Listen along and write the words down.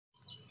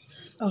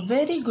A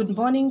very good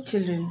morning,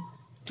 children.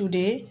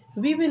 Today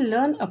we will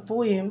learn a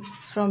poem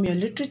from your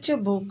literature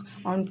book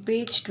on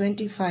page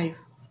 25.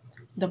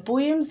 The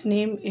poem's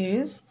name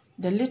is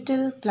The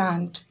Little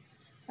Plant,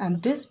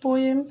 and this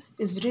poem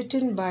is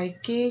written by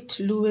Kate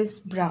Lewis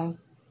Brown.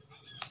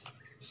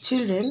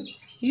 Children,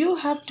 you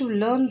have to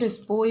learn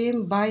this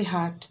poem by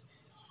heart.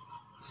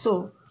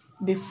 So,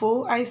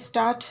 before I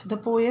start the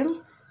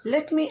poem,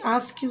 let me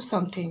ask you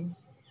something.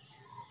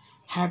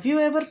 Have you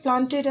ever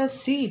planted a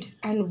seed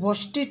and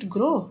watched it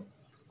grow?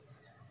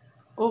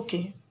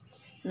 Okay.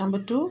 Number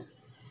two,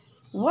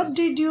 what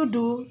did you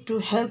do to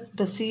help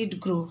the seed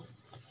grow?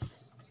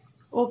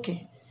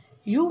 Okay,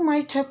 you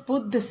might have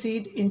put the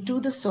seed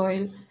into the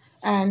soil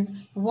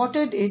and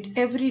watered it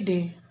every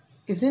day,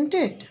 isn't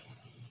it?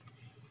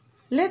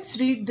 Let's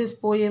read this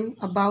poem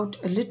about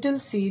a little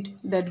seed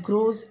that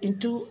grows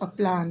into a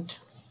plant.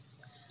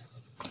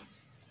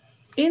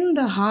 In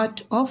the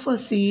heart of a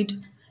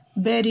seed,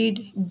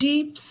 buried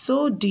deep,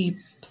 so deep,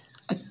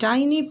 a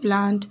tiny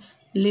plant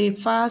lay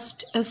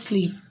fast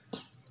asleep.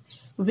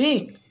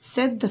 Wake,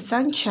 said the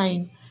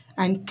sunshine,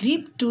 and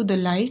creep to the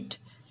light.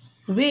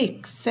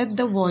 Wake, said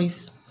the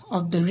voice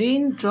of the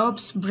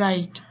raindrops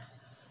bright.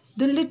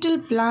 The little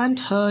plant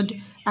heard,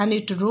 and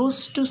it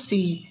rose to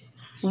see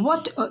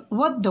what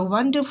the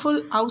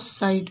wonderful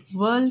outside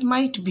world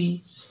might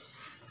be.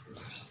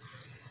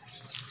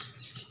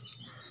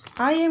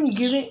 I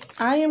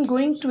am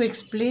going to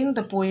explain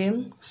the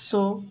poem,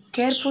 so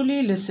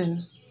carefully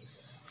listen.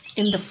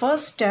 In the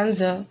first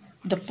stanza,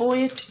 the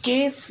poet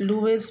Case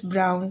Lewis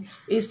Brown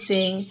is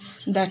saying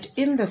that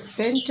in the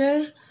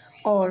center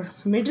or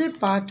middle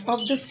part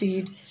of the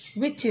seed,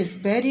 which is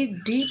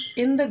buried deep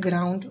in the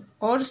ground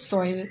or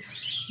soil,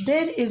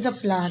 there is a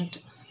plant,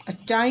 a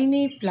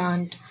tiny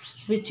plant,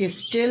 which is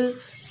still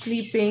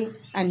sleeping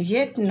and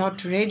yet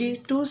not ready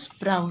to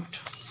sprout.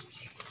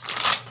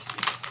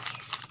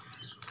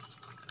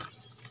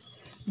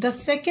 The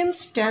second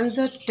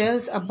stanza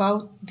tells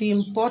about the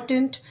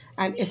important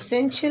and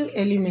essential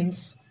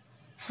elements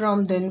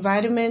from the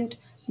environment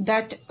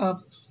that a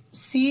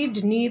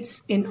seed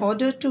needs in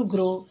order to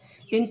grow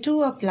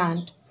into a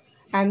plant,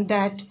 and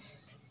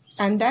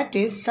that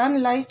is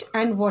sunlight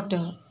and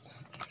water.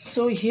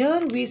 So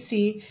here we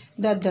see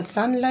that the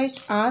sunlight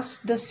asks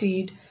the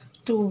seed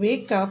to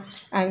wake up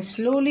and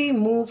slowly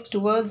move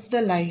towards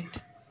the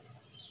light.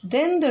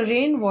 Then the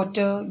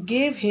rainwater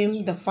gave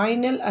him the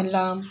final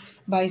alarm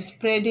by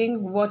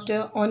spreading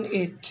water on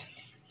it.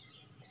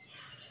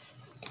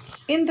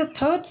 In the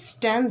third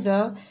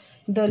stanza,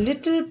 the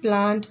little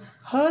plant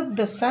heard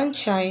the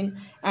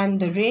sunshine and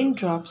the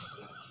raindrops.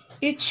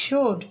 It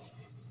showed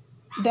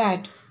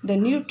that the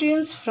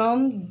nutrients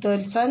from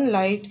the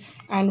sunlight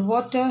and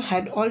water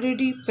had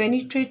already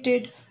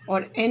penetrated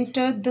or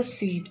entered the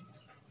seed.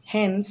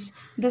 Hence,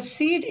 the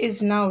seed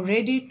is now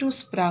ready to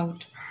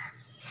sprout.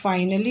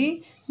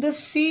 Finally, the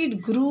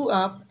seed grew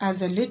up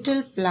as a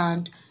little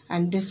plant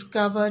and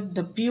discovered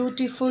the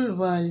beautiful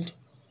world.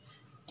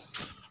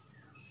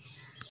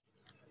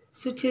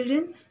 So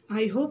children,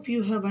 I hope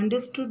you have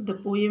understood the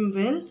poem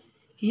well.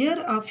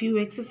 Here are a few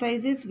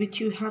exercises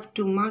which you have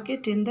to mark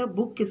it in the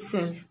book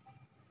itself.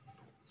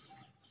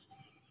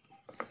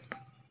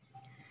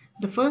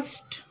 The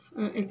first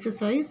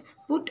exercise,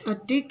 put a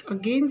tick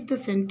against the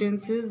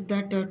sentences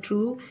that are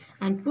true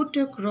and put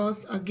a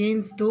cross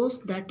against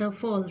those that are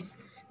false.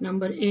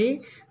 Number A,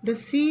 the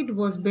seed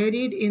was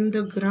buried in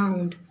the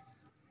ground.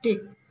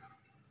 Tick.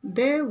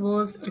 There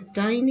was a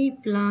tiny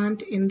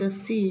plant in the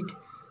seed.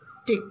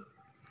 Tick.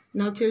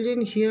 Now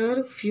children,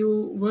 here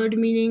few word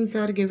meanings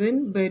are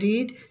given.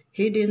 Buried,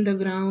 hid in the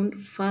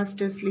ground,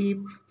 fast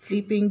asleep,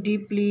 sleeping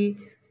deeply,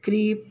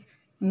 creep,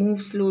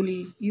 move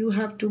slowly. You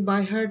have to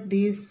by heart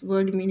these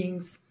word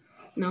meanings.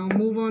 Now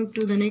move on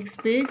to the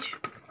next page.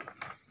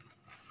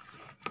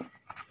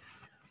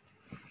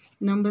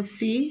 Number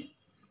C.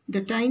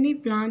 The tiny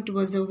plant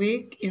was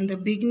awake in the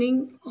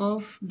beginning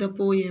of the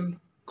poem.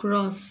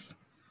 Cross.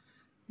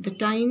 The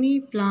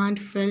tiny plant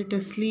felt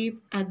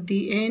asleep at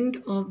the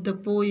end of the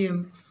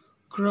poem.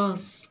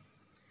 Cross.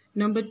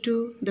 Number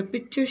 2. The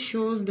picture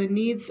shows the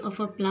needs of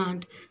a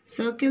plant.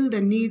 Circle the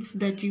needs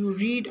that you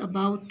read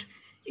about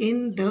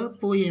in the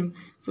poem.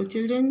 So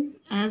children,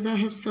 as I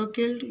have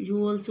circled,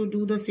 you also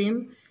do the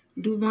same.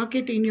 Do mark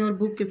it in your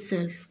book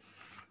itself.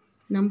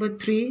 Number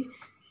 3.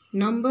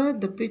 Number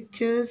the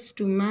pictures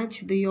to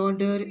match the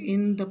order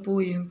in the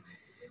poem.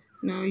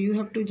 Now you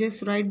have to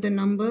just write the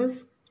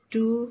numbers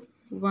 2,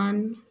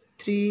 1,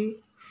 3,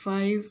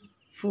 5,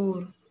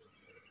 4.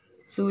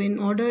 So in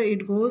order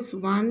it goes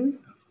 1,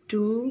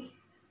 2,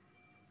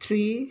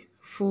 3,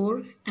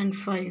 4 and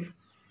 5.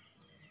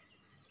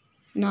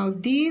 Now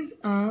these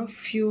are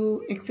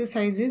few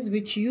exercises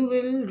which you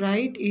will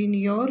write in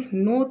your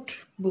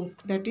notebook,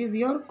 that is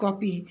your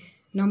copy.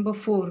 Number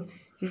 4.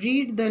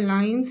 Read the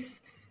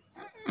lines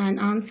and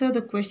answer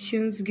the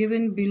questions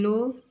given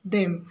below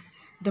them.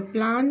 The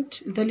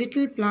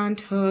little plant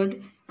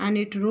heard, and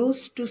it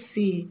rose to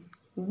see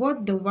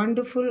what the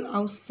wonderful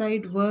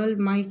outside world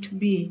might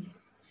be.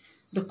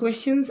 The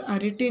questions are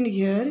written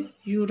here.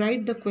 You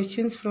write the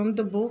questions from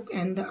the book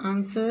and the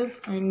answers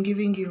I am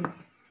giving you.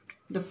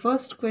 The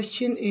first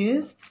question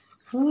is,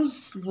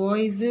 whose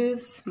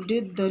voices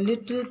did the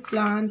little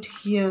plant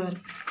hear?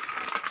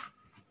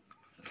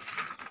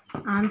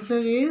 Answer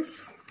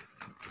is,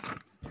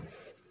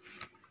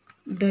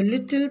 the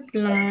little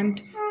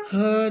plant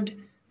heard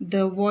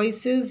the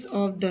voices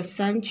of the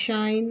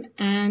sunshine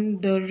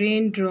and the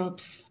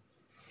raindrops.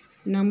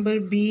 Number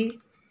B,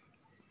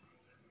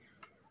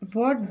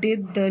 what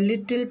did the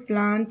little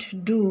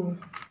plant do?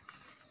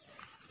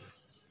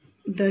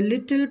 The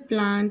little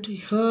plant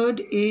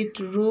heard it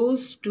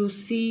rose to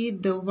see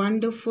the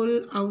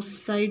wonderful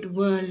outside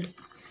world.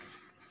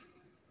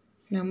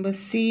 Number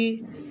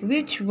C,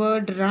 which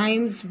word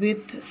rhymes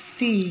with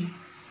C?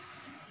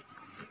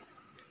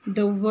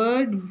 The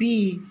word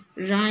B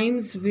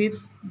rhymes with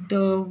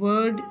the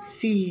word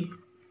C.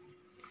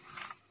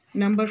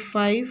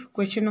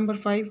 Question number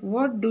 5.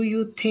 What do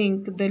you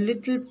think the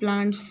little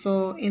plant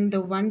saw in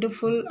the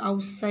wonderful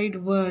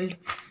outside world?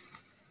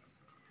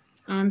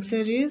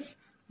 Answer is,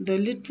 the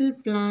little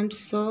plant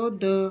saw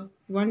the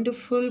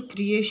wonderful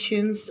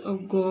creations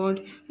of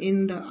God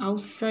in the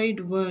outside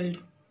world.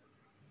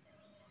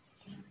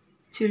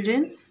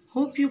 Children,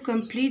 hope you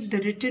complete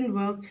the written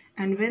work,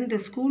 and when the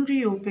school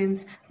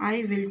reopens,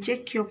 I will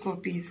check your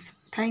copies.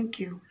 Thank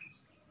you.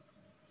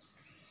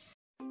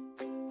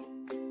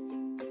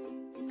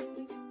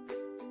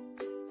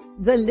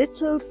 The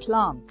little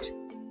plant.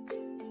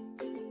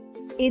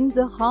 In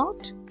the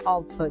heart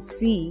of a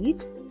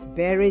seed,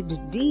 buried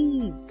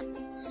deep,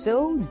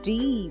 so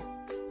deep,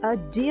 a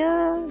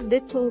dear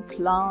little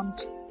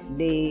plant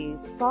lay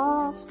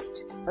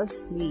fast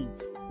asleep.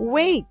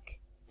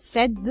 Wake,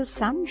 said the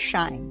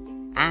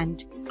sunshine,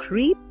 and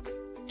creep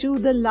to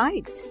the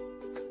light.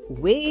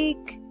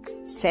 Wake,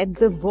 said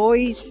the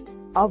voice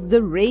of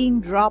the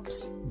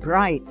raindrops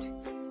bright.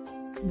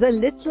 The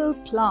little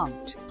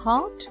plant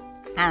thought,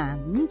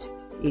 and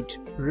it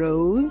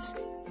rose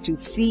to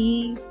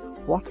see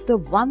what the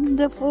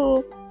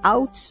wonderful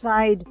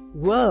outside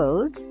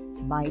world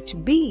might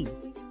be.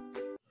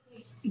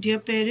 Dear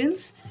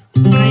parents,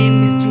 I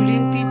am Miss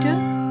Julian Peter.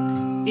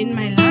 In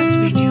my last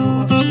video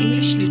of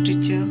English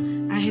literature,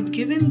 I had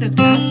given the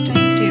class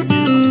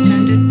timetable of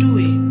Standard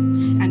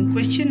 2A and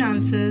question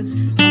answers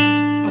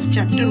of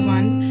Chapter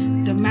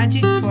 1, The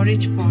Magic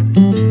Porridge Pot.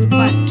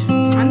 But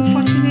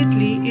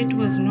unfortunately, it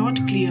was not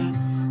clear.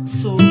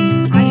 So,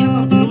 I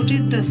have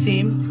uploaded the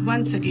same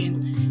once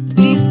again.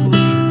 Please go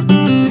through.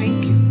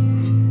 Thank you.